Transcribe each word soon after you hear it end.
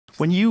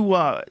When you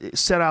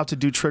set out to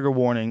do Trigger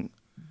Warning,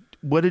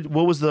 what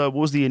was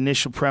the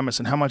initial premise,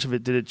 and how much of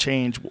it did it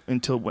change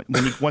until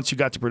once you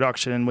got to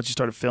production and once you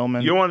started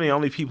filming? You're one of the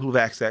only people who've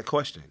asked that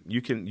question.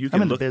 You can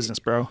I'm in the business,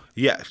 bro.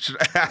 Yeah,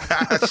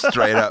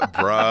 straight up,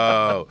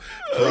 bro.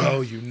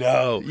 You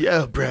know.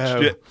 Yeah,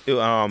 bro.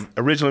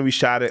 Originally, we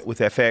shot it with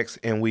FX,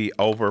 and we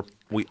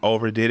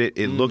overdid it.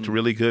 It looked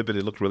really good, but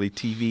it looked really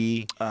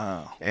TV.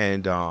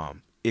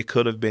 And it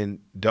could have been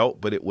dope,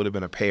 but it would have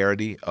been a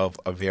parody of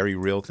a very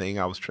real thing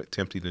I was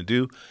attempting to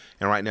do.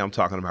 And right now, I'm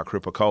talking about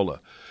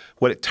Cripa-Cola.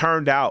 What it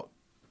turned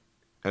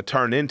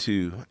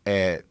into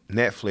at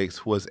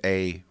Netflix was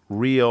a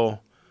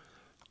real,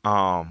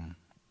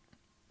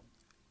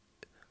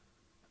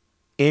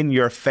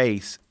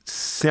 in-your-face,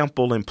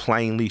 simple and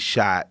plainly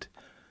shot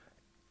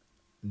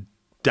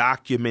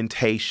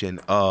documentation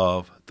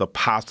of the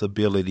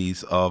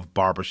possibilities of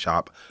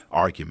barbershop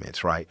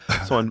arguments, right?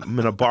 So in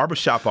a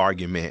barbershop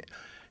argument,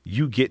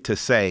 you get to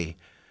say,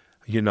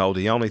 you know,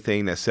 the only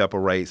thing that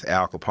separates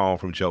Al Capone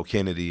from Joe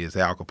Kennedy is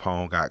Al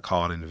Capone got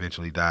caught and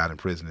eventually died in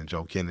prison, and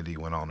Joe Kennedy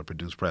went on to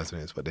produce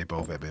presidents, but they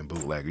both have been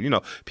bootleggers. You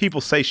know,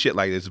 people say shit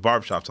like this,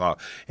 barbershop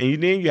talk,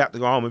 and then you have to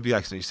go home and be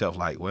like to yourself,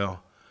 like,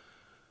 well,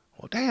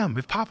 damn,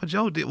 if Papa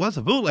Joe was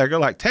a bootlegger,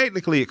 like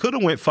technically it could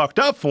have went fucked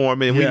up for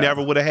him, and we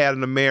never would have had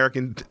an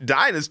American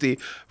dynasty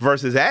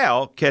versus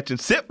Al catching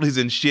Sibley's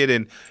and shit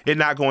and it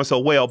not going so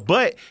well.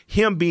 But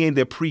him being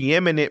the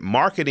preeminent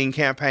marketing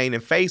campaign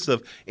and face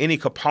of any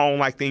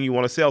Capone-like thing you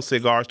want to sell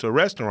cigars to a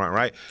restaurant,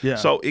 right? Yeah.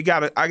 So I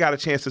got a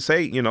chance to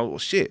say, you know, well,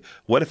 shit,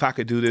 what if I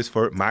could do this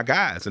for my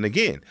guys? And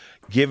again,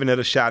 giving it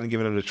a shot and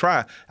giving it a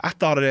try. I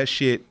thought of that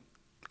shit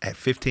at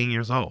 15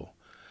 years old.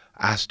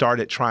 I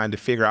started trying to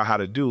figure out how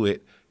to do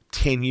it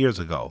 10 years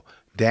ago.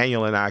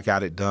 Daniel and I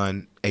got it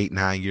done 8,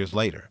 9 years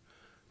later.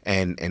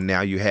 And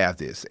now you have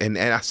this. And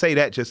I say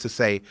that just to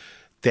say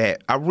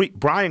that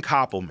Brian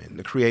Koppelman,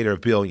 the creator of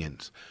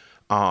Billions,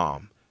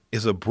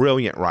 is a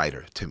brilliant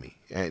writer to me.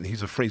 And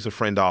he's a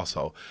friend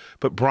also.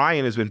 But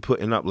Brian has been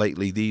putting up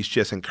lately these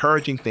just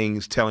encouraging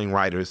things, telling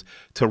writers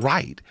to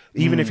write.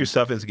 Even if your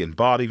stuff isn't getting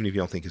bought, even if you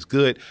don't think it's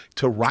good,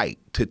 to write,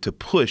 to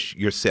push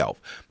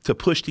yourself, to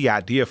push the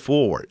idea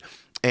forward.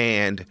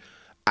 And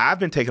I've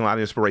been taking a lot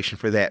of inspiration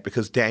for that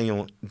because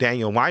Daniel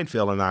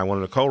Weinfeld and I, one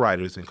of the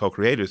co-writers and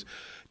co-creators,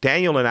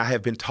 Daniel and I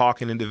have been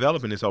talking and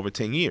developing this over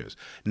 10 years.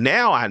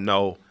 Now I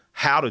know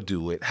how to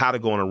do it, how to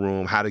go in a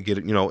room, how to get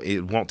it. You know,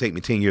 it won't take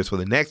me 10 years for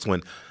the next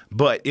one,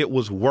 but it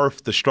was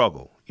worth the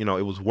struggle. You know,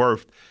 it was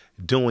worth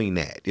doing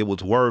that. It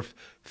was worth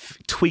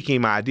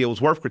tweaking my idea. It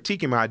was worth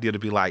critiquing my idea to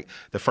be like,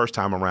 the first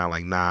time around,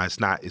 like, nah, it's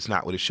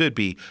not what it should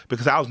be,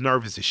 because I was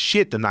nervous as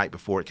shit the night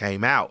before it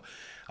came out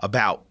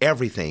about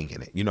everything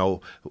in it, you know,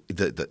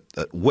 the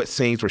what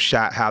scenes were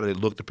shot, how did it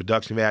look, the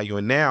production value,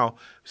 and now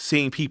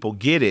seeing people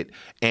get it,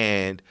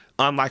 and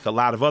unlike a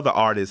lot of other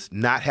artists,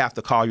 not have to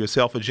call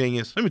yourself a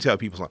genius. Let me tell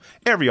people something.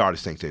 Every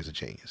artist thinks there's a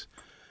genius.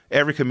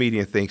 Every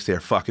comedian thinks they're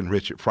fucking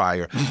Richard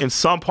Pryor. In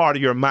some part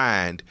of your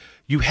mind,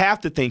 you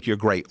have to think you're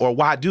great, or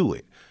why do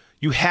it?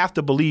 You have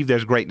to believe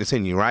there's greatness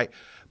in you, right?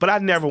 But I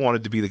never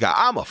wanted to be the guy.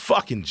 I'm a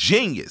fucking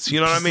genius.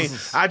 You know what I mean?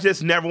 I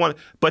just never wanted,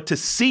 but to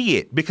see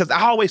it, because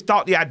I always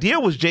thought the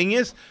idea was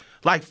genius.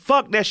 Like,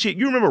 fuck that shit.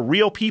 You remember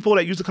Real People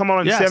that used to come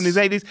on in the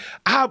 70s,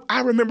 80s? I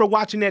remember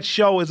watching that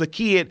show as a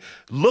kid,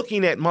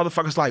 looking at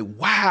motherfuckers like,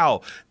 wow,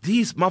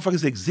 these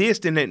motherfuckers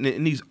exist in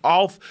these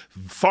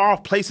far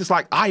off places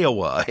like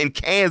Iowa and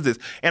Kansas.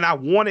 And I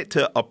wanted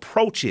to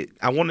approach it.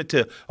 I wanted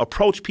to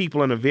approach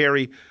people in a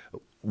very,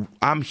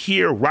 I'm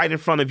here right in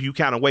front of you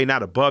kind of way,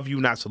 not above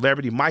you, not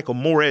celebrity, Michael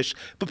Moore-ish,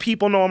 but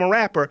people know I'm a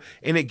rapper,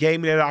 and it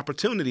gave me that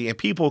opportunity. And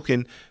people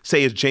can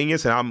say it's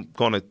genius, and I'm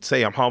going to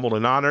say I'm humbled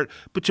and honored,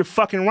 but you're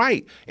fucking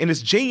right. And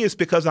it's genius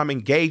because I'm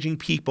engaging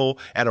people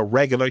at a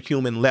regular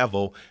human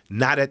level,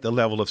 not at the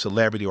level of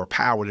celebrity or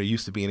power they're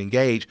used to being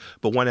engaged,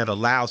 but one that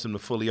allows them to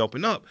fully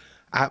open up.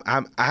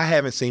 I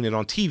haven't seen it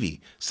on TV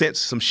since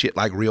some shit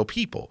like Real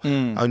People.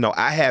 No,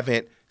 I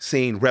haven't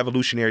seen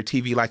revolutionary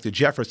TV like The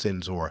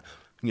Jeffersons or,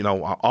 you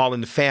know, All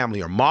in the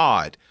Family or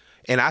Maude.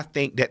 And I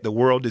think that the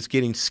world is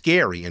getting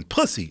scary and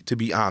pussy, to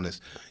be honest.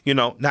 You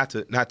know, not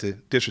to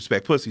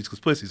disrespect pussies,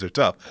 because pussies are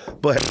tough.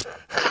 But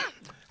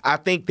I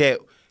think that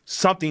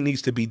something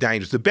needs to be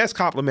dangerous. The best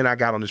compliment I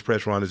got on this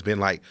press run has been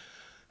like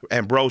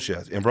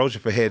Ambrosia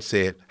Fahed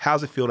said,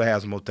 how's it feel to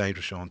have the most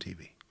dangerous show on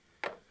TV?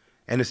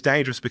 And it's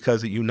dangerous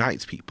because it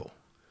unites people.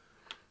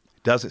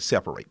 It doesn't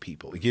separate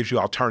people. It gives you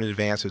alternative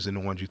answers in the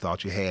ones you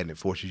thought you had, and it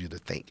forces you to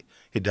think.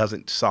 It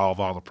doesn't solve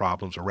all the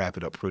problems or wrap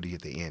it up pretty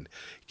at the end.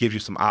 It gives you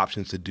some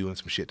options to do and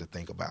some shit to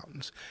think about.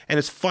 And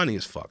it's funny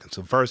as fuck and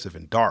subversive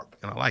and dark,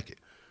 and I like it.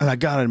 And I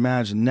gotta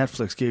imagine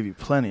Netflix gave you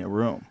plenty of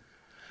room.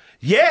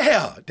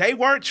 Yeah, they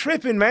weren't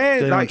tripping,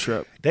 man. They don't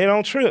trip. They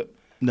don't trip.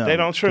 No, they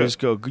don't trip. Just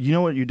go. You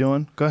know what you're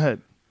doing? Go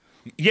ahead.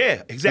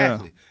 Yeah,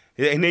 exactly.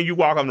 Yeah. And then you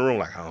walk in the room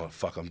like, I don't know what the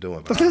fuck I'm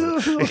doing.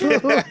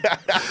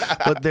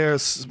 But they're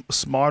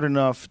smart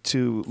enough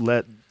to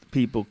let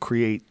people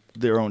create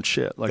their own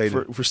shit. Like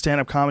for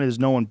stand-up comedy, there's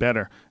no one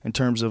better in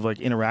terms of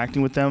like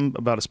interacting with them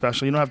about a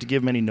special. You don't have to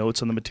give them any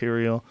notes on the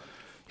material.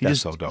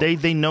 That's so dope.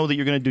 They know that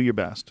you're going to do your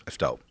best. That's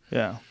dope.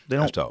 Yeah, they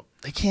don't. That's dope.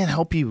 They can't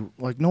help you.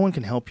 Like no one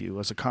can help you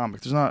as a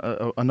comic. There's not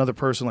another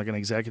person like an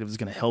executive that's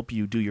going to help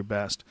you do your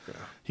best. Yeah.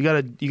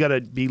 You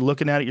gotta be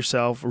looking at it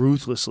yourself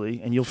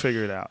ruthlessly, and you'll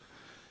figure it out.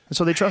 And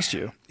so they trust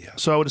you. Yeah.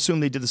 So I would assume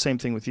they did the same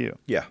thing with you.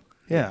 Yeah.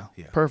 Yeah.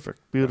 Perfect.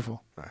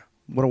 Beautiful.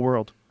 What a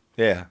world.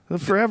 Yeah.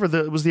 Forever,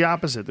 it was the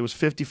opposite. There was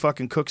 50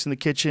 fucking cooks in the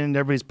kitchen.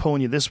 Everybody's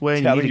pulling you this way.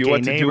 And Telling you need a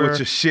what gay to neighbor. do with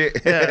your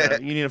shit. Yeah,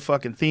 you need a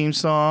fucking theme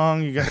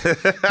song.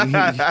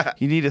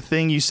 You need a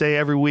thing you say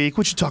every week.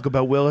 What you talk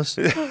about, Willis?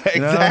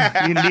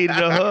 Exactly. You needed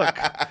a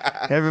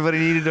hook. Everybody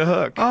needed a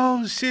hook.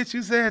 Oh shit,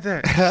 you said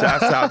that.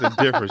 Shouts out to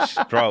Different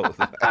Strokes.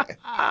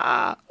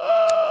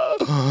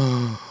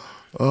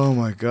 Oh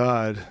my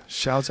God.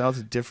 Shouts out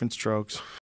to Different Strokes.